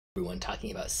Everyone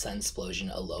talking about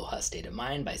Sunsplosion Aloha State of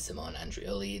Mind by Simone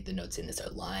Andreoli. The notes in this are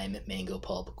lime, mango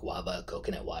pulp, guava,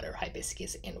 coconut water,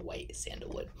 hibiscus, and white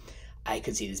sandalwood. I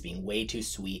could see this being way too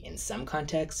sweet in some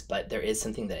contexts, but there is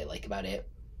something that I like about it.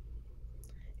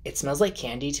 It smells like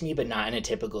candy to me, but not in a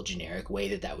typical generic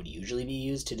way that would usually be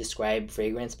used to describe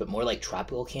fragrance, but more like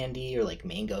tropical candy or like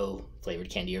mango flavored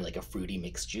candy or like a fruity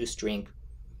mixed juice drink.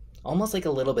 Almost like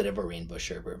a little bit of a rainbow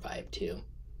sherbet vibe too.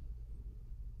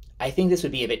 I think this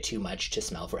would be a bit too much to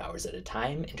smell for hours at a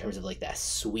time in terms of like that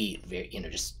sweet, very,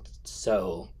 just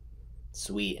so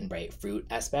sweet and bright fruit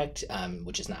aspect,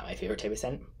 which is not my favorite type of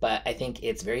scent. But I think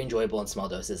it's very enjoyable in small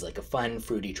doses, like a fun,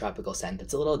 fruity, tropical scent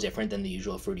that's a little different than the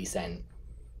usual fruity scent.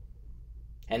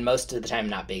 And most of the time,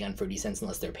 not big on fruity scents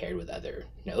unless they're paired with other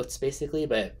notes, basically.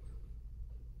 But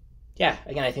yeah,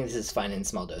 again, I think this is fun in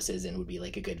small doses and would be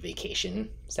like a good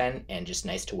vacation scent and just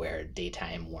nice to wear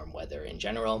daytime, warm weather in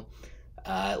general.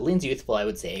 Leans youthful, I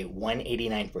would say.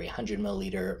 189 for a 100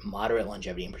 milliliter, moderate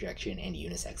longevity and projection, and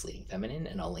unisex leading feminine.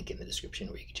 And I'll link in the description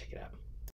where you can check it out.